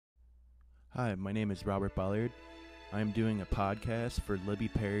Hi, my name is Robert Bolyard. I am doing a podcast for Libby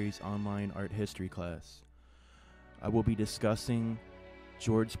Perry's online art history class. I will be discussing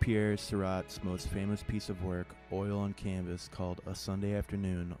Georges Pierre Seurat's most famous piece of work, oil on canvas, called A Sunday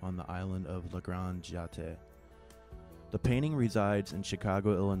Afternoon on the island of La Grande Jatte. The painting resides in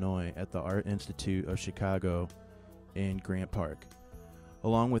Chicago, Illinois at the Art Institute of Chicago in Grant Park,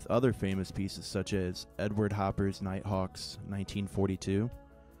 along with other famous pieces such as Edward Hopper's Nighthawks 1942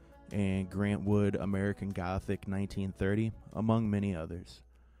 and Grant Wood American Gothic 1930, among many others.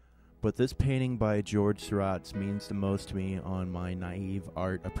 But this painting by Georges Seurat means the most to me on my naive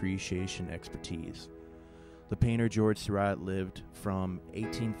art appreciation expertise. The painter Georges Seurat lived from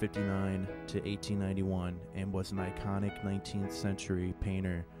 1859 to 1891 and was an iconic 19th century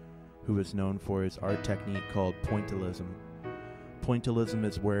painter who was known for his art technique called pointillism. Pointillism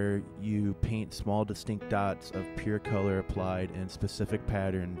is where you paint small distinct dots of pure color applied in specific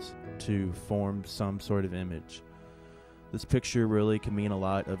patterns to form some sort of image. This picture really can mean a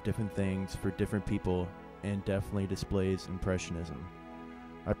lot of different things for different people and definitely displays impressionism.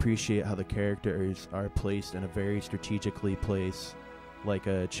 I appreciate how the characters are placed in a very strategically placed, like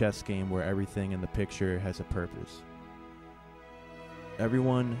a chess game where everything in the picture has a purpose.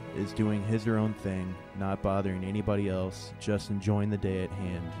 Everyone is doing his or own thing, not bothering anybody else, just enjoying the day at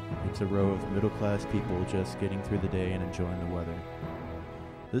hand. It's a row of middle-class people just getting through the day and enjoying the weather.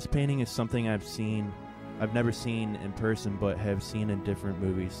 This painting is something I've never seen in person, but have seen in different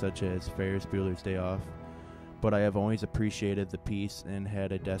movies such as Ferris Bueller's Day Off. But I have always appreciated the piece and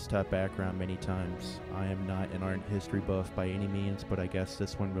had a desktop background many times. I am not an art history buff by any means, but I guess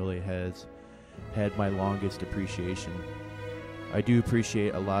this one really has had my longest appreciation. I do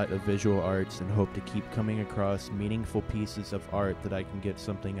appreciate a lot of visual arts and hope to keep coming across meaningful pieces of art that I can get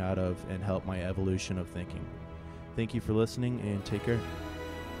something out of and help my evolution of thinking. Thank you for listening and take care.